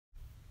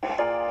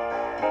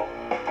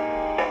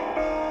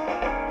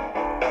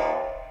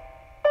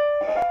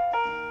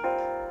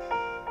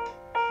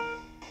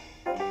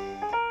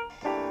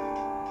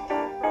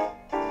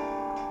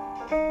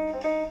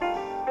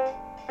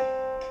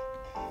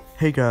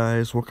Hey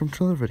guys, welcome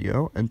to another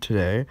video, and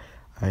today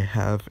I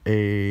have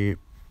a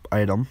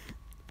item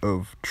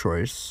of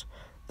choice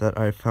that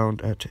I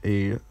found at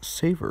a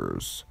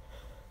Savers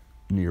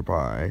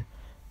nearby.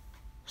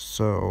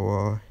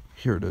 So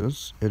here it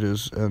is. It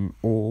is an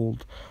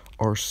old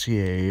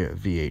RCA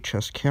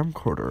VHS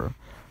camcorder,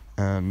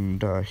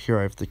 and here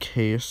I have the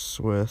case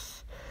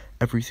with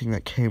everything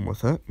that came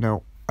with it.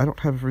 Now, I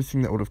don't have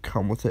everything that would have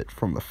come with it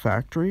from the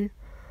factory,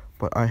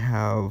 but I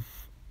have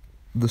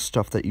the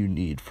stuff that you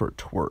need for it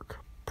to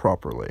work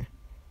properly.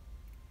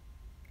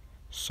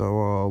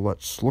 So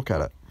let's look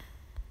at it.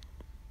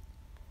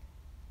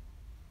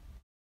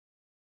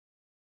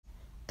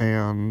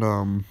 And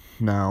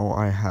now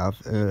I have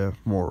a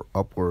more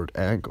upward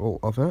angle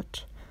of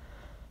it.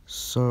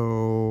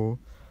 So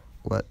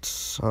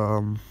let's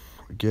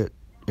get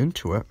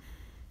into it.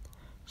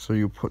 So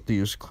you put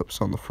these clips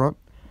on the front,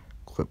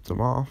 clip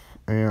them off,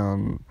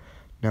 and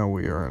now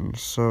we are in.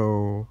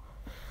 So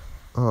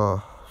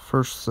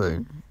first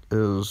thing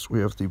is we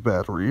have the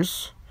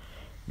batteries.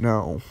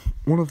 Now,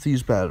 one of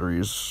these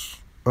batteries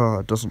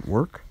doesn't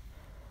work,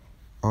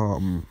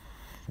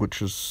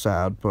 which is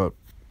sad, but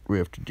we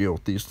have to deal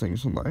with these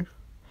things in life.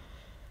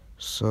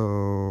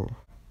 So,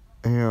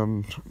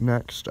 and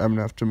next I'm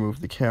gonna have to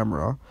move the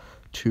camera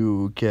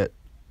to get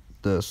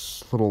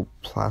this little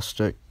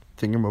plastic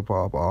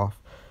thingamabob off,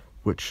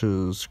 which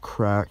is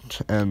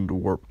cracked and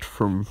warped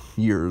from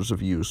years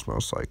of use,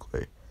 most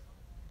likely.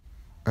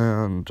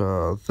 And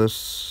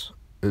this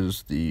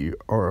is the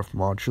RF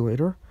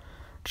modulator.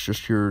 It's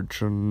just your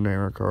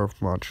generic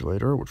RF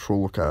modulator, which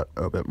we'll look at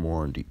a bit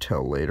more in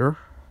detail later,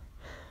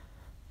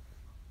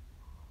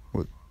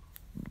 with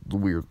the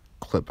weird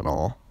clip and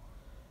all.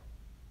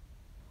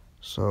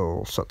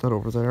 So set that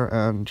over there,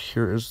 and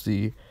here is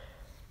the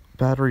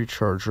battery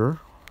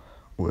charger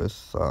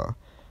with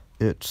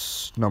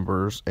its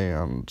numbers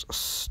and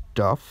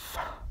stuff.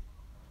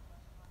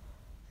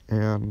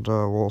 And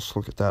we'll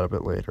also look at that a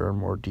bit later in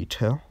more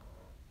detail.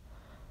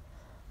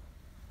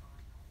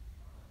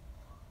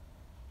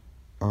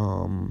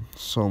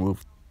 So I'll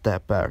move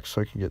that back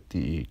so I can get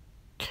the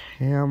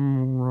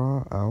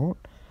camera out.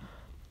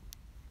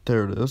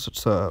 There it is.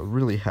 It's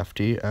really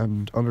hefty,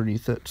 and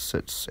underneath it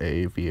sits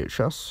a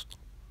VHS,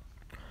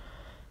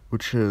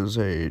 which is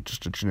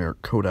just a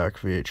generic Kodak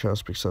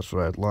VHS, because that's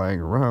what I had lying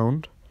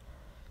around.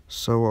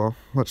 So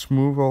let's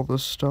move all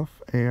this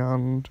stuff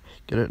and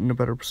get it in a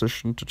better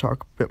position to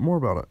talk a bit more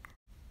about it.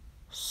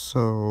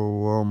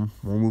 So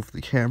we'll move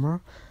the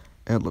camera,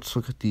 and let's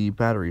look at the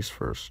batteries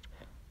first.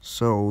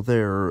 So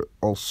they're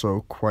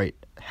also quite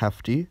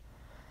hefty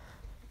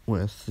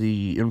with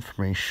the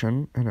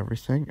information and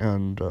everything,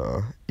 and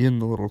in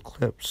the little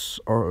clips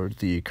are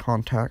the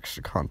contacts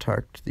to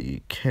contact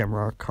the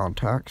camera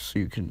contacts so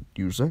you can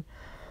use it,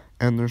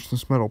 and there's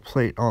this metal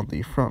plate on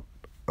the front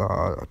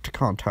to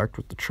contact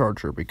with the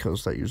charger,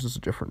 because that uses a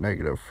different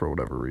negative for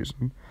whatever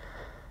reason.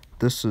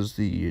 This is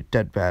the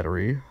dead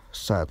battery,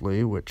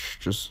 sadly, which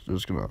just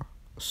is gonna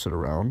sit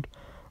around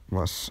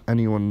unless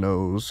anyone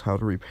knows how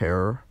to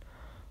repair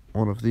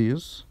one of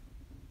these,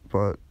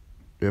 but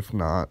if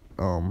not,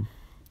 I'll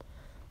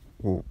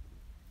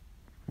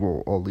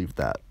leave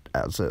that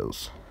as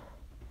is.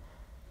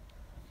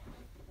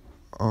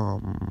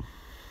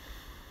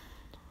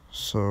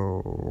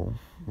 So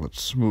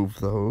let's move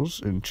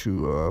those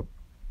into a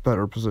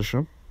better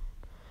position.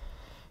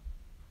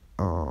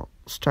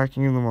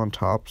 Stacking them on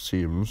top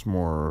seems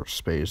more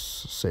space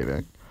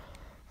saving.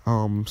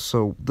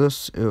 So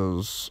this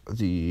is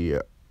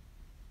the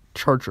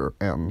charger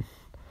and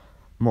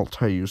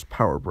multi-use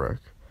power brick.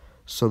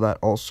 So that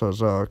also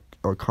has a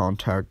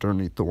contact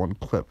underneath the one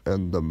clip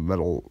and the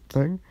metal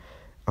thing.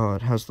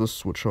 It has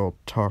this, which I'll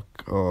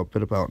talk a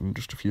bit about in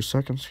just a few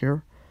seconds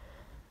here.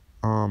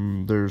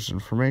 There's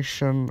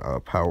information,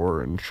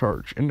 power and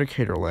charge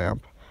indicator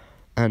lamp,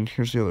 and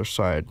here's the other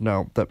side.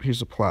 Now, that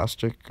piece of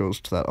plastic goes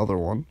to that other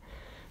one,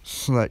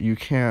 so that you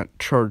can't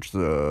charge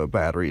the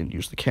battery and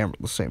use the camera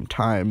at the same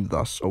time,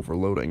 thus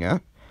overloading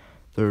it.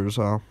 There's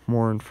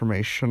more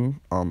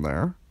information on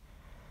there.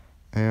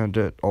 And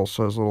it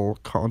also has little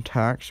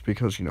contacts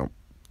because, you know,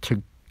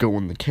 to go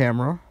in the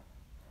camera.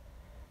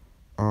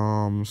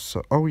 And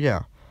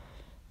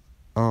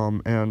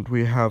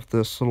we have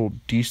this little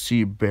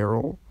DC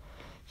barrel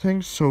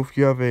thing. So if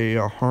you have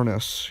a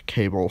harness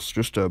cable, it's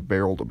just a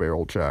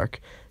barrel-to-barrel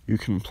jack, you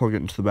can plug it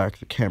into the back of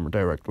the camera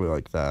directly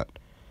like that.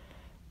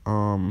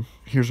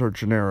 Here's our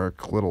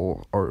generic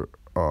little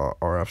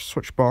RF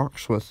switch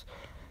box with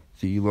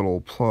the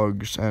little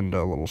plugs and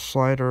a little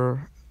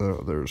slider.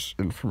 There's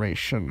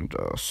information and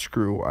a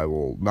screw. I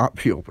will not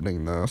be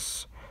opening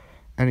this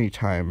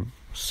anytime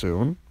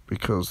soon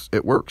because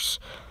it works.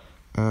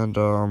 And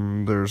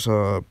there's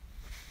a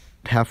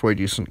halfway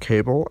decent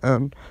cable,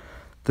 and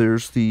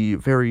there's the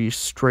very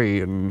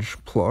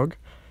strange plug.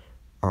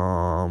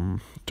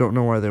 Don't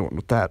know why they went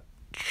with that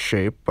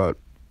shape, but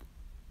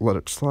let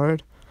it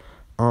slide.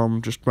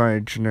 Just my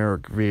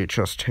generic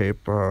VHS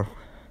tape.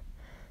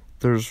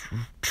 There's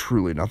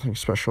truly nothing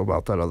special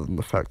about that other than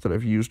the fact that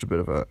I've used a bit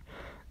of it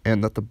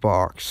and that the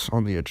box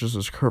on the edges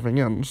is curving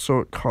in, so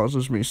it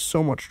causes me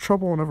so much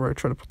trouble whenever I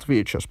try to put the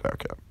VHS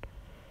back in.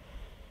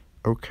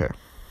 Okay,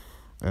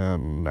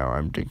 and now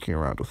I'm dinking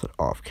around with it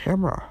off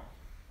camera.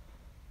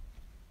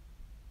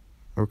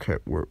 Okay,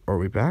 are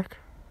we back?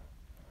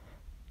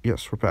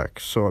 Yes, we're back.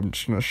 So I'm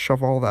just going to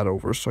shove all that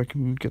over so I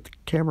can get the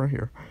camera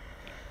here.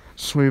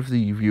 So we have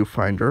the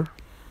viewfinder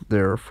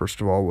there,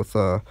 first of all, with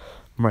a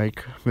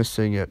mic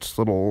missing its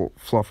little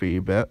fluffy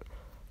bit.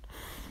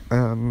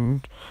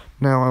 And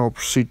now I'll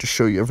proceed to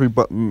show you every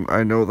button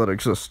I know that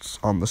exists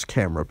on this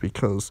camera,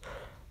 because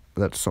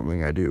that's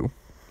something I do.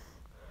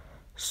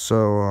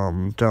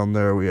 So down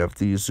there we have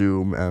the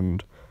zoom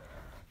and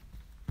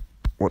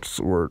what's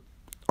the word?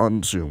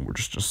 Unzoom. We're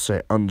just going to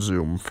say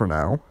unzoom for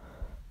now.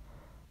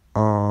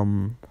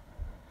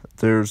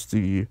 There's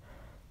the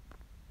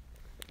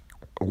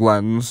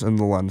lens and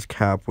the lens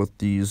cap with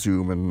the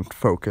zoom and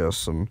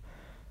focus, and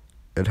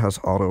it has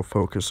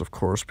autofocus, of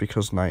course,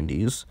 because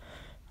 90s.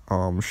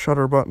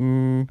 Shutter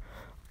button,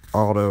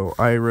 auto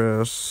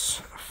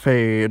iris,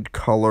 fade,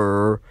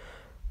 color,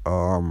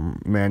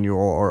 manual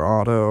or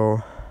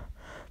auto.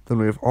 Then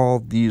we have all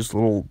these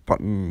little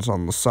buttons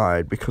on the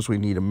side because we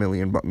need a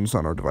million buttons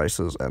on our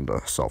devices, and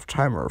a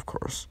self-timer, of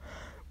course,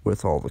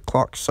 with all the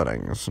clock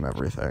settings and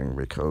everything,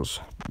 because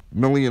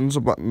millions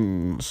of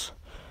buttons.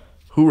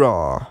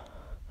 Hoorah!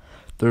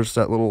 There's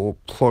that little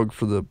plug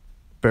for the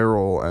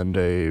barrel and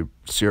a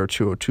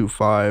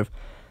CR2025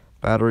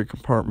 battery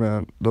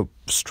compartment, the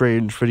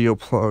strange video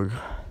plug,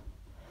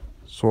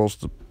 as well as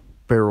the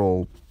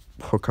barrel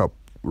hookup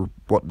or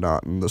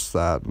whatnot, and this,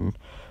 that, and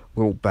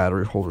little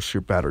battery holder so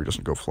your battery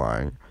doesn't go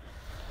flying.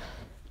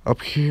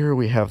 Up here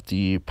we have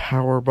the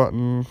power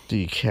button,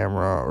 the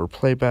camera or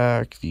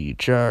playback, the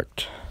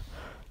eject,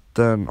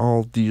 then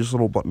all these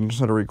little buttons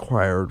that are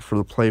required for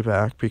the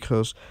playback,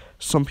 because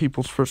some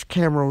people's first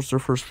camera was their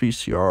first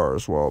VCR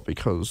as well,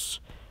 because,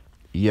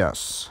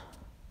 yes.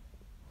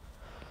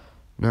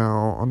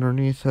 Now,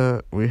 underneath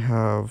it, we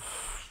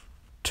have,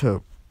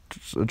 to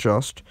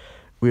adjust,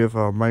 we have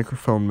a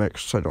microphone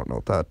mix, I don't know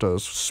what that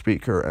does,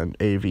 speaker, and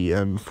AV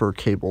in for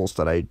cables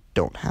that I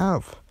don't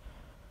have.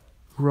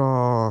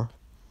 Hurrah!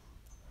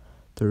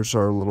 There's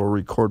our little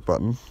record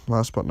button,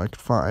 last button I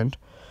could find.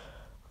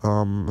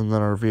 And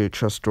then our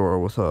VHS door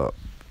with a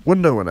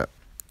window in it.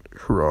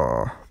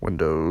 Hurrah!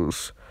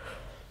 Windows.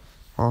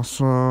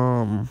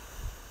 Awesome.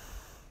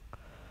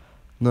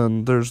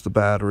 Then there's the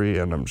battery,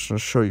 and I'm just going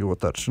to show you what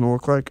that's going to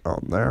look like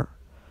on there.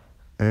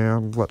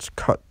 And let's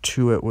cut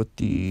to it with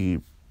the,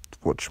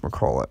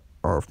 whatchamacallit,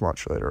 RF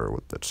modulator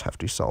with its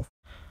hefty self.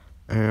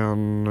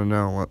 And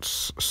now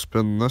let's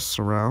spin this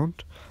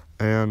around,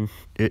 and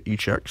it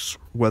ejects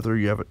whether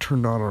you have it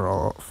turned on or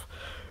off,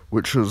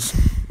 which is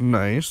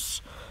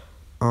nice.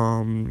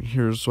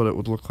 Here's what it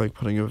would look like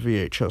putting a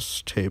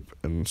VHS tape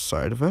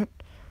inside of it.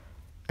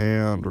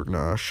 And we're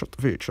going to shut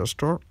the VHS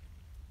door.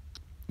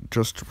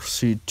 Just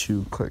proceed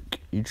to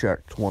click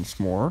eject once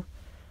more.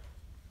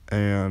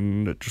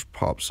 And it just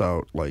pops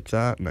out like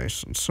that,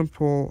 nice and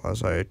simple,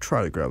 as I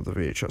try to grab the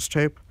VHS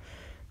tape,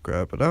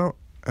 grab it out,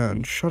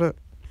 and shut it.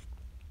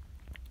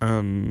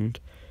 And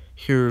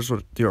here's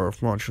what the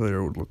RF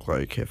modulator would look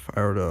like if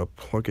I were to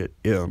plug it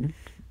in.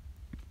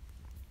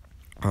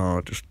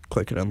 Just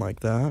click it in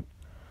like that.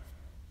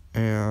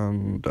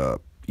 And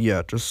yeah,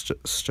 it just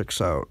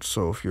sticks out,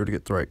 so if you were to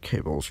get the right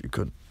cables, you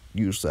could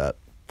use that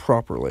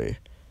properly.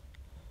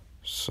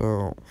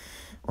 So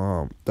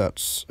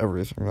that's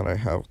everything that I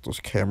have with this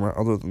camera,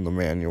 other than the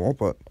manual,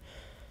 but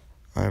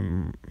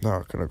I'm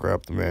not going to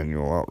grab the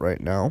manual out right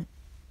now.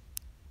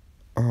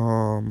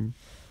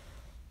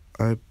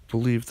 I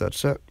believe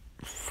that's it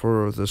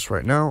for this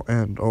right now,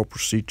 and I'll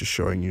proceed to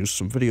showing you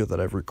some video that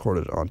I've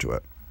recorded onto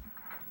it.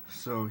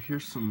 So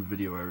here's some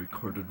video I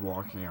recorded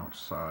walking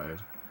outside.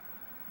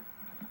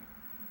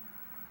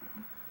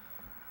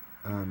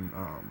 And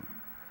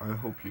I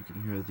hope you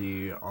can hear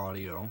the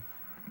audio,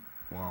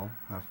 well,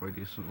 halfway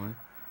decently,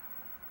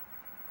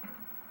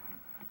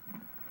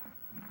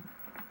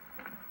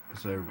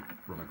 as I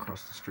run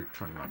across the street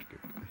trying not to get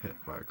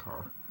hit by a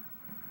car.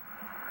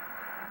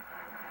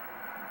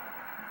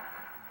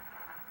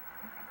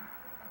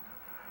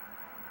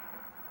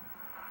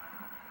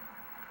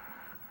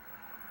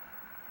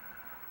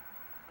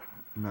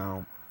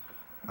 Now,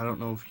 I don't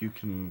know if you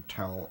can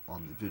tell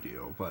on the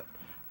video, but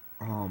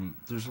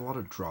there's a lot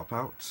of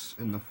dropouts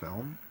in the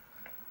film,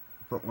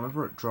 but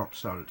whenever it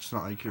drops out, it's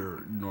not like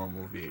your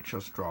normal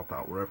VHS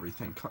dropout where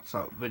everything cuts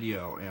out,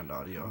 video and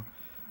audio.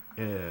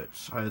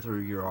 It's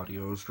either your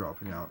audio is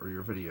dropping out or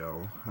your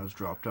video has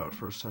dropped out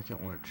for a second,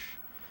 which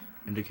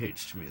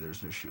indicates to me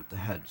there's an issue with the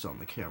heads on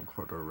the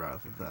camcorder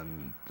rather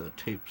than the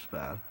tape's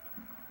bad,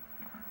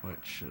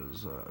 which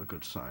is a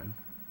good sign.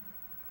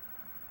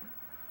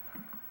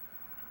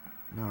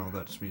 Now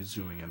that's me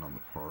zooming in on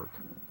the park.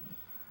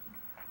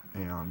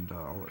 And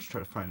let's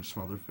try to find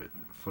some other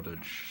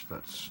footage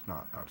that's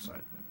not outside.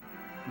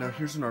 Now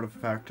here's an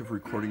artifact of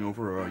recording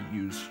over a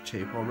used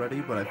tape already,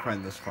 but I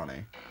find this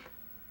funny.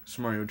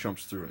 So Mario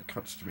jumps through and it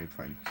cuts to me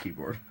playing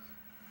keyboard.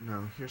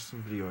 Now here's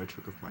some video I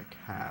took of my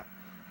cat.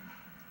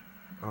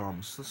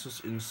 So this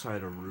is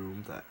inside a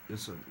room that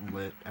isn't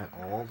lit at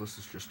all. This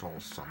is just all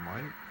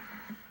sunlight.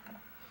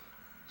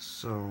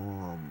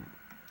 So,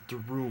 the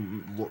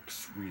room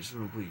looks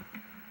reasonably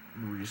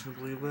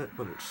lit,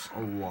 but it's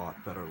a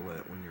lot better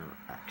lit when you're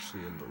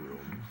actually in the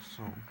room.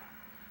 So,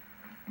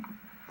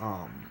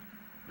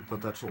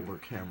 but that's older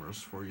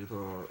cameras for you.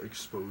 The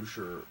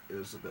exposure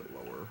is a bit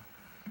lower.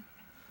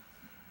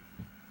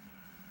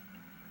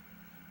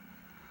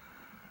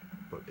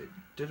 But it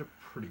did a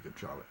pretty good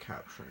job at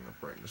capturing the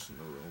brightness in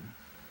the room.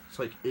 It's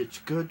like, it's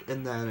good,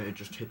 and then it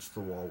just hits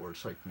the wall where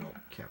it's like, no,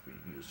 can't be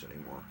used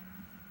anymore.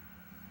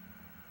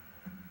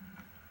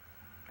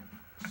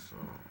 So,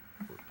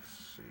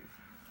 let's see.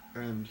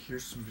 And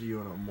here's some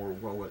video in a more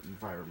well-lit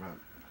environment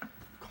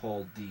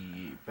called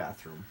the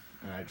bathroom.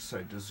 And I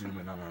decided to zoom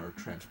in on our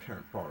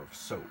transparent bar of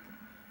soap.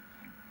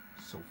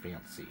 So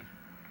fancy.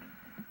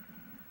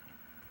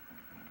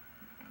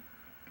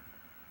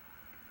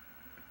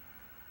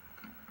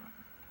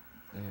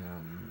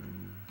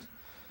 And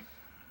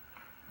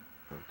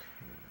okay,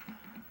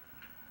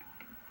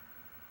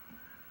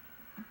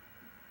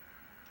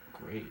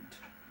 great,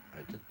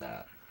 I did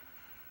that.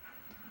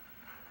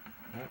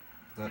 Well,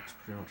 that's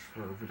pretty much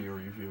for a video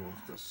review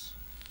of this.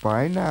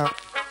 Bye now.